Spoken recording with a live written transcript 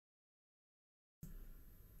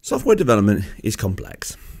Software development is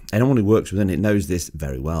complex. Anyone who works within it knows this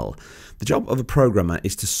very well. The job of a programmer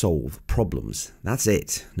is to solve problems. That's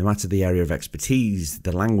it. No matter the area of expertise,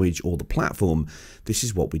 the language or the platform, this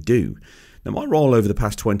is what we do. Now, my role over the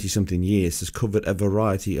past 20-something years has covered a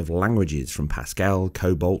variety of languages from Pascal,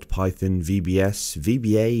 Cobalt, Python, VBS,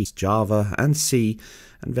 VBA, Java and C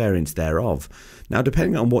and variants thereof. Now,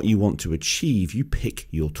 depending on what you want to achieve, you pick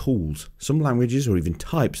your tools. Some languages or even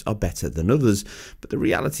types are better than others, but the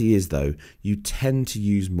reality is though, you tend to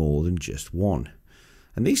use more than just one.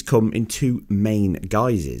 And these come in two main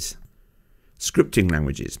guises. Scripting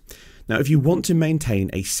languages. Now, if you want to maintain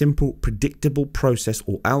a simple, predictable process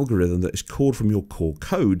or algorithm that is called from your core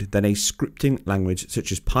code, then a scripting language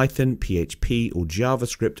such as Python, PHP or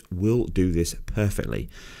JavaScript will do this perfectly.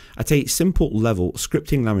 At a simple level,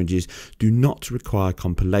 scripting languages do not require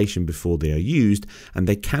compilation before they are used, and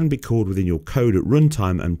they can be called within your code at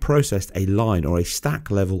runtime and processed a line or a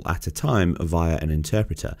stack level at a time via an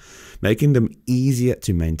interpreter, making them easier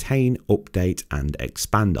to maintain, update and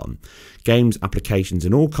expand on. Games, applications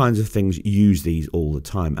and all kinds of things use these all the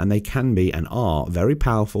time, and they can be and are very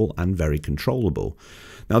powerful and very controllable.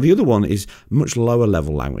 Now, the other one is much lower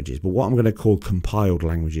level languages, but what I'm going to call compiled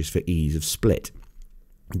languages for ease of split.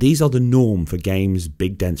 These are the norm for games,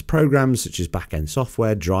 big dense programs such as back-end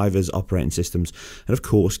software, drivers, operating systems, and of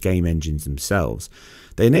course game engines themselves.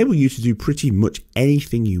 They enable you to do pretty much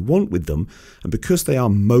anything you want with them, and because they are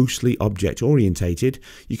mostly object orientated,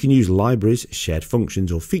 you can use libraries, shared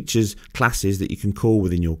functions or features, classes that you can call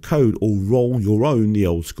within your code or roll your own the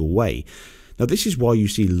old school way. Now, this is why you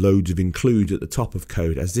see loads of includes at the top of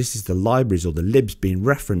code, as this is the libraries or the libs being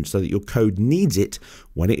referenced so that your code needs it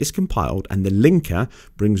when it is compiled, and the linker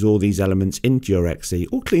brings all these elements into your exe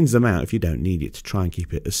or cleans them out if you don't need it to try and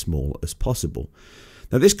keep it as small as possible.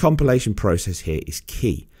 Now, this compilation process here is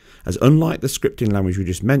key, as unlike the scripting language we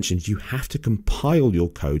just mentioned, you have to compile your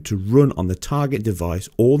code to run on the target device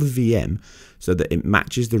or the VM so that it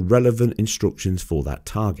matches the relevant instructions for that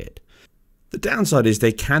target. The downside is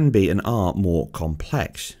they can be and are more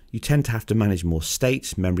complex. You tend to have to manage more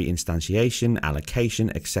states, memory instantiation,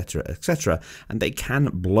 allocation, etc., and they can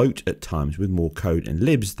bloat at times with more code and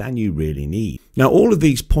libs than you really need. Now, all of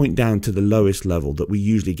these point down to the lowest level that we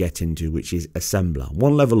usually get into, which is assembler,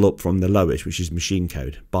 one level up from the lowest, which is machine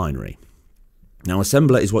code, binary. Now,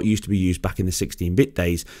 assembler is what used to be used back in the 16-bit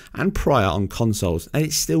days and prior on consoles, and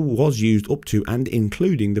it still was used up to and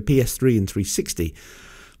including the PS3 and 360.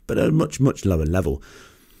 But at a much lower level.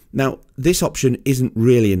 Now, this option isn't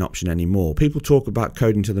really an option anymore. People talk about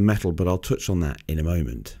coding to the metal, but I'll touch on that in a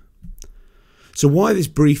moment. So why this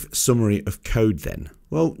brief summary of code then?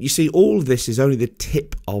 Well, you see, all of this is only the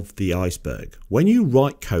tip of the iceberg. When you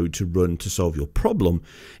write code to run to solve your problem,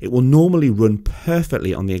 it will normally run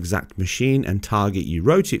perfectly on the exact machine and target you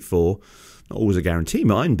wrote it for. Not always a guarantee,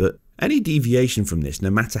 mind, but any deviation from this, no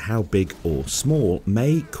matter how big or small,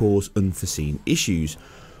 may cause unforeseen issues,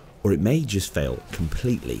 or it may just fail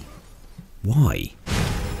completely. Why?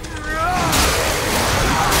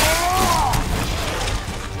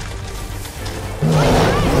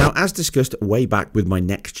 Now, as discussed way back with my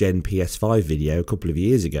NextGen PS5 video a couple of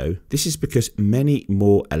years ago, this is because many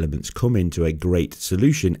more elements come into a great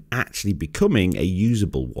solution actually becoming a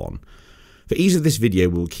usable one. For ease of this video,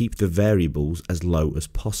 we'll keep the variables as low as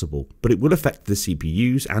possible, but it will affect the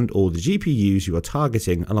CPUs and or the GPUs you are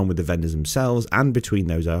targeting, along with the vendors themselves and between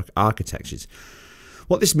those architectures.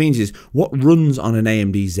 What this means is what runs on an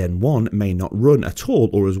AMD Zen 1 may not run at all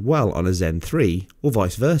or as well on a Zen 3 or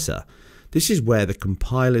vice versa. This is where the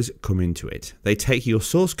compilers come into it. They take your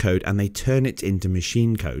source code and they turn it into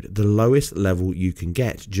machine code, the lowest level you can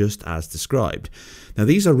get, just as described. Now,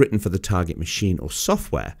 these are written for the target machine or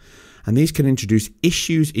software, and these can introduce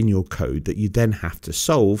issues in your code that you then have to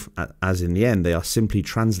solve, as in the end they are simply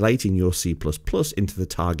translating your C++ into the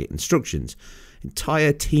target instructions.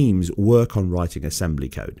 Entire teams work on writing assembly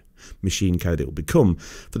code, machine code it will become,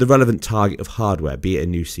 for the relevant target of hardware, be it a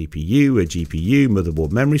new CPU, a GPU,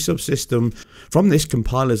 motherboard memory subsystem. From this,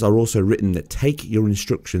 compilers are also written that take your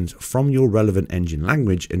instructions from your relevant engine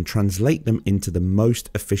language and translate them into the most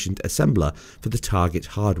efficient assembler for the target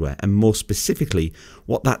hardware, and more specifically,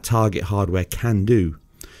 what that target hardware can do.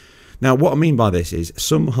 Now, what I mean by this is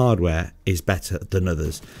some hardware is better than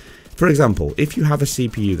others. For example, if you have a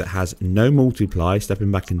CPU that has no multiply,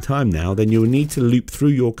 stepping back in time now, then you'll need to loop through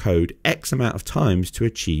your code X amount of times to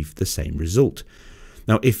achieve the same result.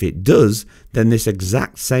 Now, if it does, then this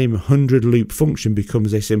exact same 100 loop function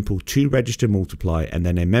becomes a simple 2 register multiply and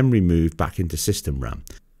then a memory move back into system RAM.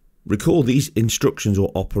 Recall these instructions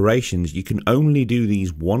or operations, you can only do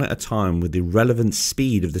these one at a time with the relevant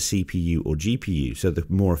speed of the CPU or GPU. So the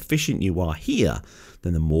more efficient you are here,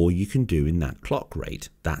 then the more you can do in that clock rate.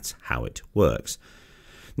 That's how it works.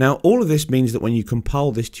 Now, all of this means that when you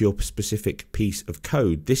compile this to your specific piece of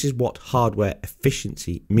code, this is what hardware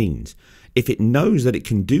efficiency means. If it knows that it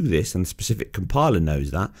can do this, and the specific compiler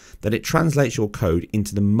knows that, then it translates your code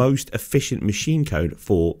into the most efficient machine code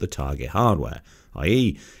for the target hardware,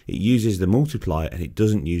 i.e. it uses the multiply and it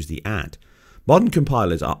doesn't use the add. Modern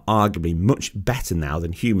compilers are arguably much better now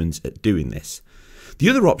than humans at doing this. The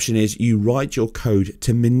other option is you write your code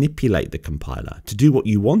to manipulate the compiler, to do what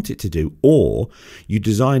you want it to do, or you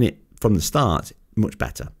design it from the start much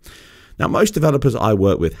better. Now, most developers I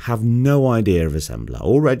work with have no idea of assembler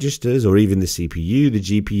or registers or even the CPU, the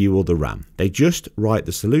GPU or the RAM. They just write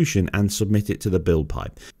the solution and submit it to the build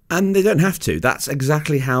pipe. And they don't have to. That's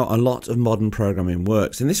exactly how a lot of modern programming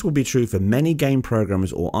works. And this will be true for many game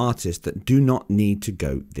programmers or artists that do not need to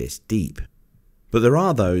go this deep. But there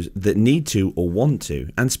are those that need to or want to,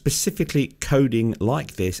 and specifically coding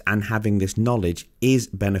like this and having this knowledge is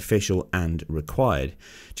beneficial and required.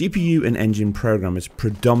 GPU and engine programmers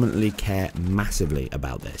predominantly care massively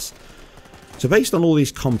about this. So based on all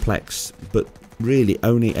these complex, but really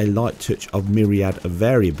only a light touch of myriad of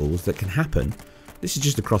variables that can happen, this is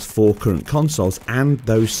just across 4 current consoles and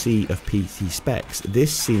those sea of PC specs,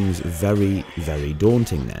 this seems very, very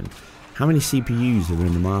daunting then. How many CPUs are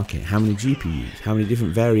in the market? How many GPUs? How many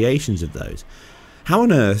different variations of those? How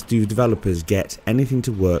on earth do developers get anything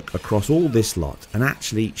to work across all this lot and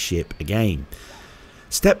actually ship a game?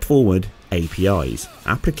 Step forward, APIs,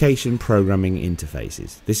 application programming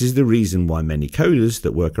interfaces. This is the reason why many coders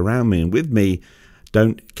that work around me and with me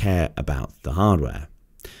don't care about the hardware.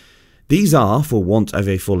 These are, for want of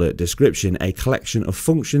a fuller description, a collection of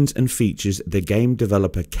functions and features the game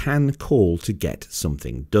developer can call to get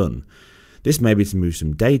something done. This may be to move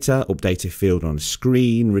some data, update a field on a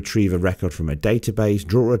screen, retrieve a record from a database,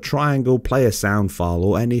 draw a triangle, play a sound file,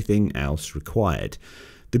 or anything else required.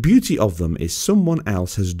 The beauty of them is someone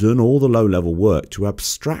else has done all the low-level work to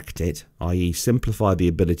abstract it, i.e. simplify the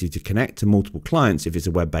ability to connect to multiple clients if it's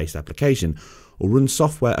a web-based application, or run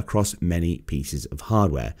software across many pieces of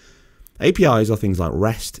hardware. APIs are things like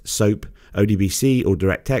REST, SOAP, ODBC or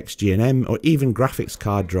DirectX, GNM, or even graphics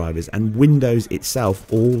card drivers, and Windows itself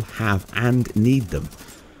all have and need them.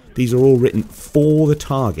 These are all written for the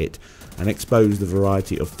target and expose the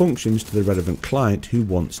variety of functions to the relevant client who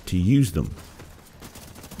wants to use them.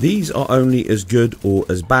 These are only as good or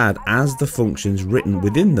as bad as the functions written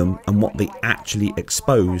within them and what they actually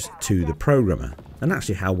expose to the programmer, and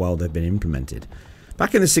actually how well they've been implemented.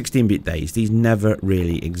 Back in the 16-bit days, these never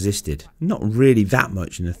really existed. Not really that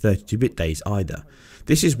much in the 32-bit days either.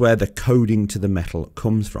 This is where the coding to the metal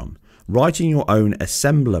comes from. Writing your own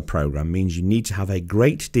assembler program means you need to have a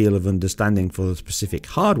great deal of understanding for the specific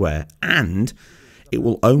hardware, and it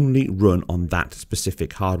will only run on that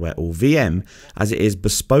specific hardware or VM as it is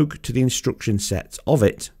bespoke to the instruction sets of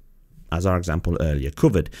it, as our example earlier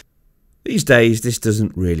covered. These days, this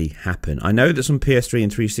doesn't really happen. I know that some PS3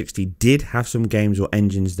 and 360 did have some games or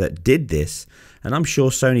engines that did this, and I'm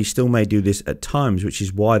sure Sony still may do this at times, which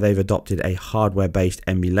is why they've adopted a hardware-based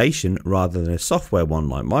emulation rather than a software one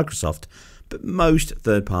like Microsoft. But most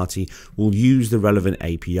third-party will use the relevant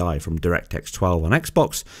API from DirectX 12 on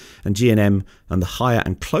Xbox and GNM and the higher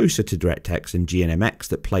and closer to DirectX and GNMX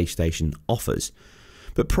that PlayStation offers.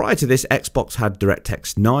 But prior to this, Xbox had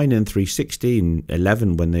DirectX 9 and 360 and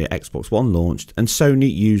 11 when the Xbox One launched, and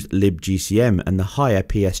Sony used libGCM and the higher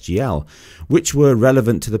PSGL, which were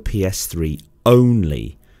relevant to the PS3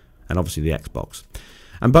 only, and obviously the Xbox.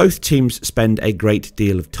 And both teams spend a great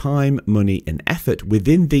deal of time, money and effort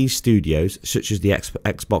within these studios, such as the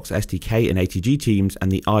Xbox SDK and ATG teams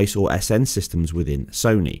and the ICE or SN systems within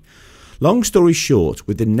Sony. Long story short,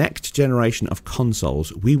 with the next generation of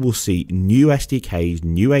consoles, we will see new SDKs,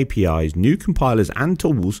 new APIs, new compilers and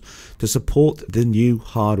tools to support the new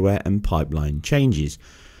hardware and pipeline changes.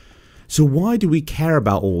 So why do we care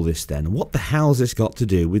about all this then? What the hell's this got to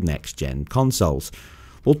do with next-gen consoles?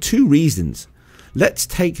 Well, 2 reasons. Let's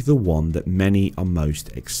take the one that many are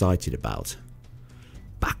most excited about.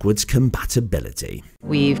 Backwards compatibility.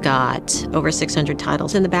 We've got over 600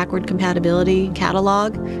 titles in the Backward Compatibility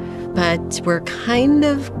catalog, but we're kind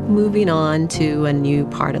of moving on to a new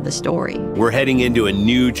part of the story. We're heading into a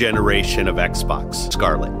new generation of Xbox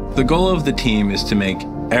Scarlet. The goal of the team is to make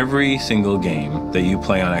every single game that you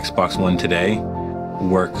play on Xbox One today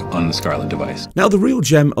work on the Scarlett device. Now, the real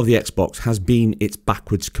gem of the Xbox has been its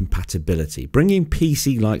backwards compatibility. Bringing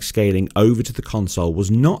PC-like scaling over to the console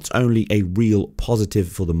was not only a real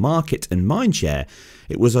positive for the market and mindshare,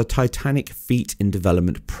 it was a titanic feat in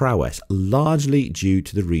development prowess, largely due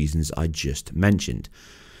to the reasons I just mentioned.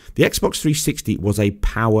 The Xbox 360 was a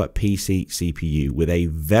power PC CPU with a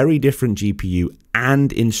very different GPU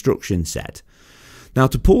and instruction set. Now,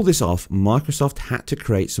 to pull this off, Microsoft had to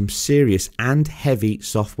create some serious and heavy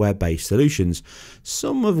software-based solutions,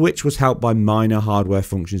 some of which was helped by minor hardware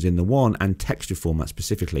functions in the One and texture format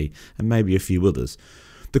specifically, and maybe a few others.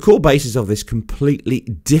 The core basis of this completely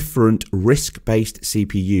different RISC-based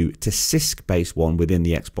CPU to CISC-based one within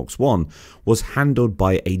the Xbox One was handled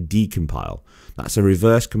by a decompile. That's a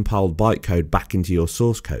reverse compiled bytecode back into your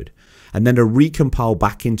source code, and then a recompile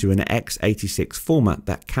back into an x86 format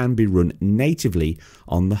that can be run natively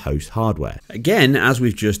on the host hardware. Again, as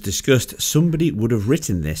we've just discussed, somebody would have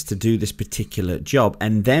written this to do this particular job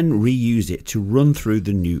and then reuse it to run through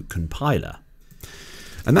the new compiler.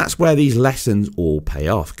 And that's where these lessons all pay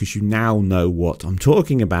off, because you now know what I'm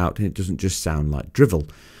talking about and it doesn't just sound like drivel.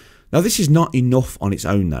 Now, this is not enough on its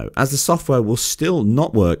own though, as the software will still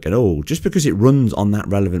not work at all. Just because it runs on that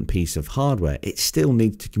relevant piece of hardware, it still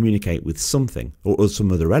needs to communicate with something or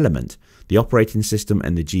some other element, the operating system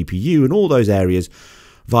and the GPU and all those areas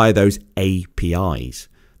via those APIs.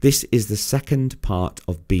 This is the second part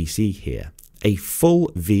of BC here. A full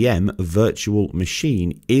VM virtual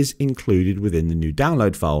machine is included within the new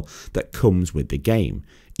download file that comes with the game.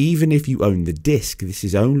 Even if you own the disk, this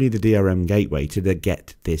is only the DRM gateway to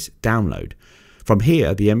get this download. From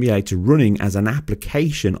here, the emulator running as an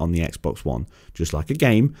application on the Xbox One, just like a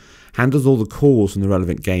game, handles all the calls from the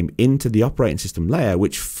relevant game into the operating system layer,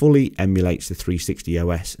 which fully emulates the 360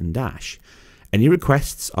 OS and Dash. Any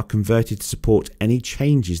requests are converted to support any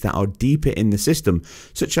changes that are deeper in the system,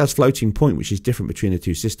 such as floating point, which is different between the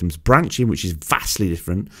two systems, branching, which is vastly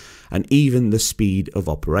different, and even the speed of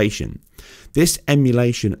operation. This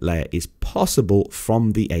emulation layer is possible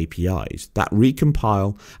from the APIs that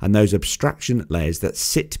recompile and those abstraction layers that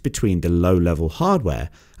sit between the low-level hardware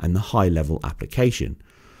and the high-level application.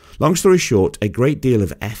 Long story short, a great deal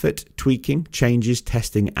of effort, tweaking, changes,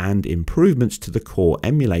 testing and improvements to the core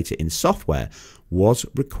emulator in software was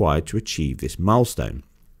required to achieve this milestone.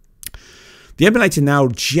 The emulator now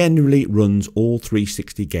generally runs all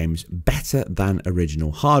 360 games better than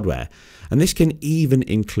original hardware, and this can even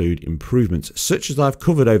include improvements such as I've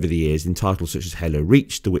covered over the years in titles such as Halo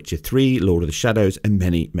Reach, The Witcher 3, Lord of the Shadows and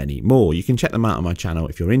many, many more. You can check them out on my channel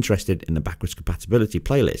if you're interested in the Backwards Compatibility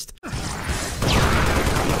playlist.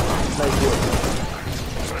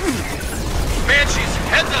 Banshees,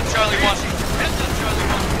 heads up, Charlie Washington. Heads up, Charlie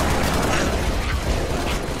Washington.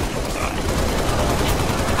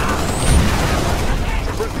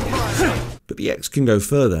 But the X can go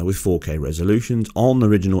further with 4K resolutions on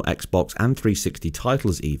original Xbox and 360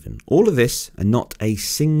 titles even. All of this and not a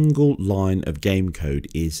single line of game code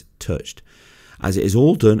is touched, as it is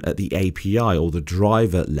all done at the API or the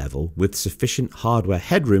driver level with sufficient hardware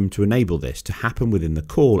headroom to enable this to happen within the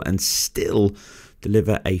call and still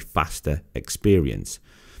deliver a faster experience.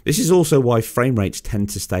 This is also why frame rates tend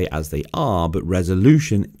to stay as they are, but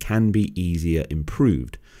resolution can be easier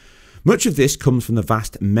improved. Much of this comes from the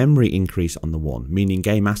vast memory increase on the One, meaning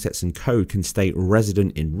game assets and code can stay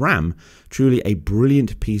resident in RAM, truly a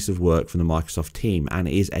brilliant piece of work from the Microsoft team and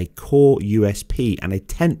is a core USP and a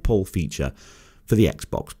tentpole feature for the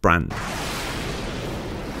Xbox brand.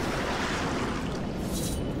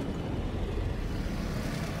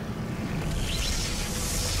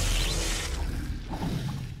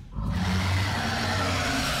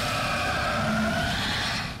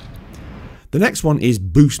 The next one is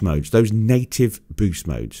boost modes, those native boost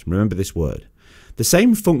modes. Remember this word. The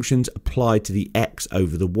same functions apply to the X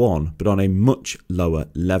over the One, but on a much lower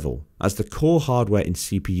level, as the core hardware in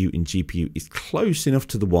CPU and GPU is close enough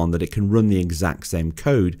to the One that it can run the exact same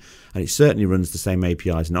code, and it certainly runs the same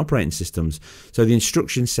APIs and operating systems, so the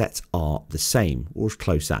instruction sets are the same, or as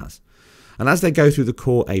close as. And as they go through the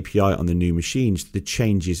core API on the new machines, the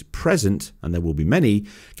changes present, and there will be many,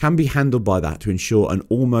 can be handled by that to ensure an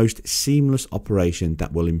almost seamless operation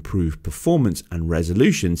that will improve performance and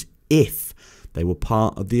resolutions if they were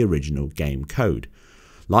part of the original game code.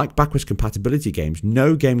 Like backwards compatibility games,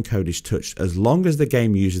 no game code is touched as long as the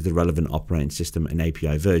game uses the relevant operating system and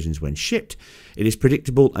API versions when shipped. It is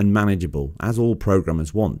predictable and manageable, as all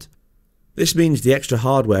programmers want. This means the extra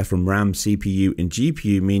hardware from RAM, CPU and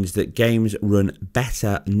GPU means that games run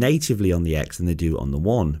better natively on the X than they do on the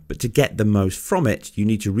One, but to get the most from it, you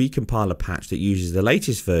need to recompile a patch that uses the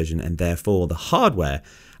latest version and therefore the hardware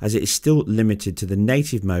as it is still limited to the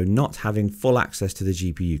native mode not having full access to the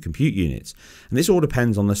GPU compute units. And this all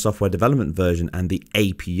depends on the software development version and the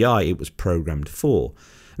API it was programmed for.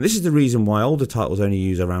 And this is the reason why older titles only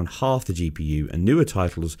use around half the GPU and newer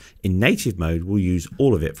titles in native mode will use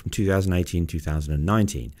all of it from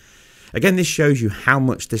 2018-2019. Again, this shows you how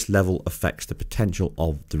much this level affects the potential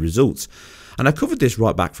of the results. And I covered this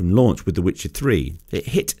right back from launch with The Witcher 3. It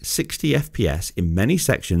hit 60 FPS in many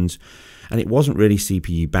sections, and it wasn't really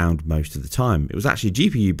CPU bound most of the time. It was actually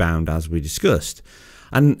GPU bound, as we discussed.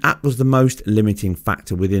 And that was the most limiting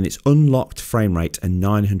factor within its unlocked frame rate and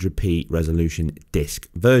 900p resolution disc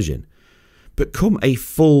version. But come a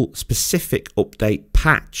full specific update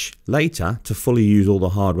patch later to fully use all the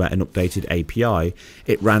hardware and updated API,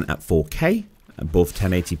 it ran at 4K, above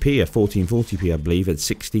 1080p, at 1440p I believe, at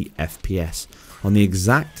 60 FPS on the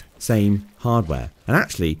exact same hardware, and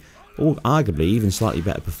actually, or arguably even slightly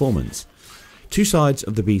better performance. Two sides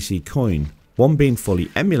of the BC coin, one being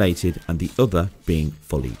fully emulated and the other being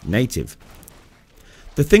fully native.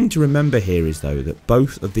 The thing to remember here is though that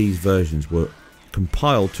both of these versions were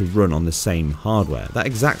compiled to run on the same hardware. That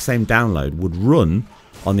exact same download would run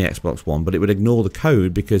on the Xbox One, but it would ignore the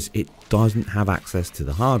code because it doesn't have access to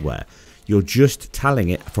the hardware. You're just telling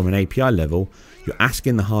it from an API level, you're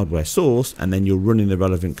asking the hardware source, and then you're running the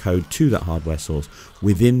relevant code to that hardware source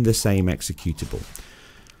within the same executable.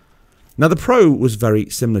 Now the Pro was very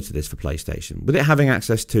similar to this for PlayStation, with it having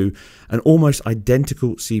access to an almost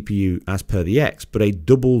identical CPU as per the X, but a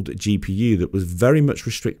doubled GPU that was very much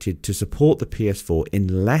restricted to support the PS4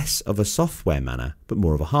 in less of a software manner, but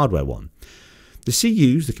more of a hardware one. The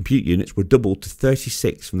CUs, the compute units, were doubled to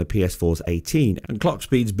 36 from the PS4's 18, and clock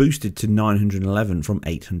speeds boosted to 911 from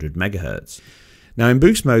 800 MHz. Now in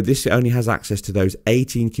boost mode, this only has access to those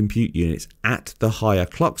 18 compute units at the higher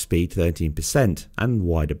clock speed, 13%, and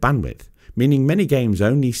wider bandwidth, meaning many games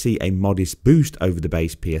only see a modest boost over the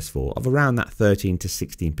base PS4 of around that 13 to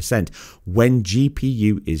 16% when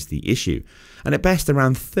GPU is the issue, and at best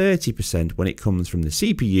around 30% when it comes from the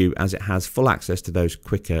CPU, as it has full access to those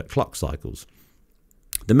quicker clock cycles.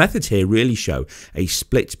 The methods here really show a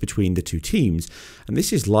split between the two teams, and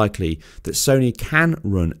this is likely that Sony can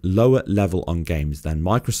run lower level on games than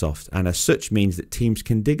Microsoft, and as such means that teams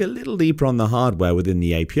can dig a little deeper on the hardware within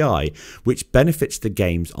the API, which benefits the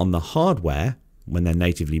games on the hardware when they're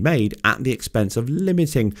natively made at the expense of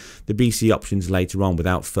limiting the BC options later on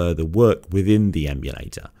without further work within the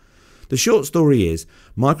emulator. The short story is,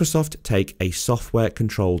 Microsoft take a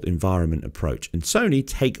software-controlled environment approach, and Sony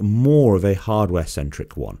take more of a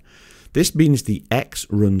hardware-centric one. This means the X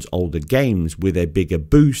runs older games with a bigger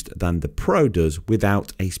boost than the Pro does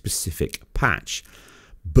without a specific patch.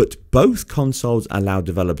 But both consoles allow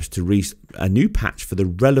developers to release a new patch for the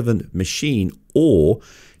relevant machine or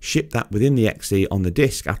ship that within the XE on the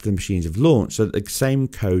disk after the machines have launched, so that the same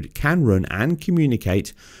code can run and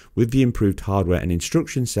communicate with the improved hardware and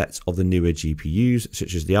instruction sets of the newer GPUs,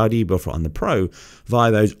 such as the ID buffer on the Pro,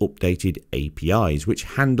 via those updated APIs, which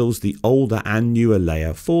handles the older and newer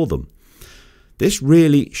layer for them. This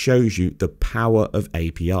really shows you the power of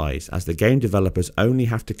APIs, as the game developers only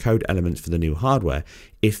have to code elements for the new hardware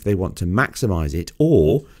if they want to maximize it,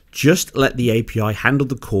 or just let the API handle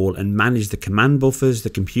the call and manage the command buffers, the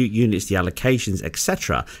compute units, the allocations,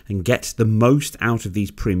 etc., and get the most out of these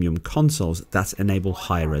premium consoles that enable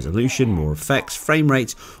higher resolution, more effects, frame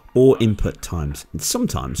rates, or input times, and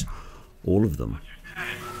sometimes all of them.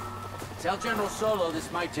 Tell General Solo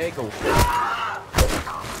this might take a while.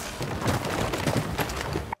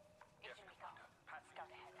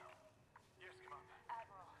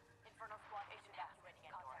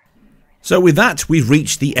 So with that, we've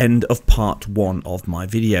reached the end of part 1 of my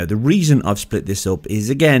video. The reason I've split this up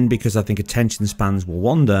is, again, because I think attention spans will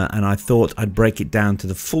wander, and I thought I'd break it down to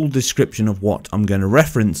the full description of what I'm going to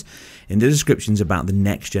reference in the descriptions about the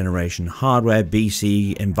next generation hardware,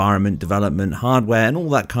 BC, environment, development, hardware, and all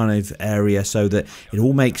that kind of area, so that it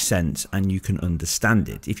all makes sense and you can understand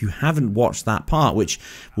it. If you haven't watched that part, which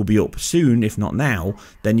will be up soon, if not now,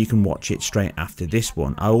 then you can watch it straight after this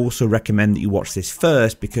one. I also recommend that you watch this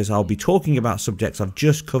first, because I'll be talking about subjects I've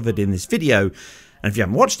just covered in this video, and if you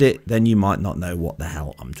haven't watched it, then you might not know what the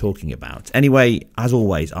hell I'm talking about. Anyway, as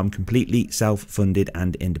always, I'm completely self-funded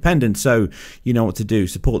and independent, so you know what to do.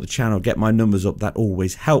 Support the channel, get my numbers up, that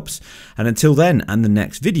always helps. And until then, and the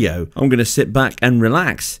next video, I'm going to sit back and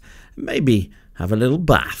relax, maybe have a little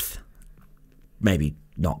bath. Maybe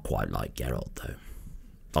not quite like Geralt, though.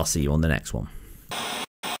 I'll see you on the next one.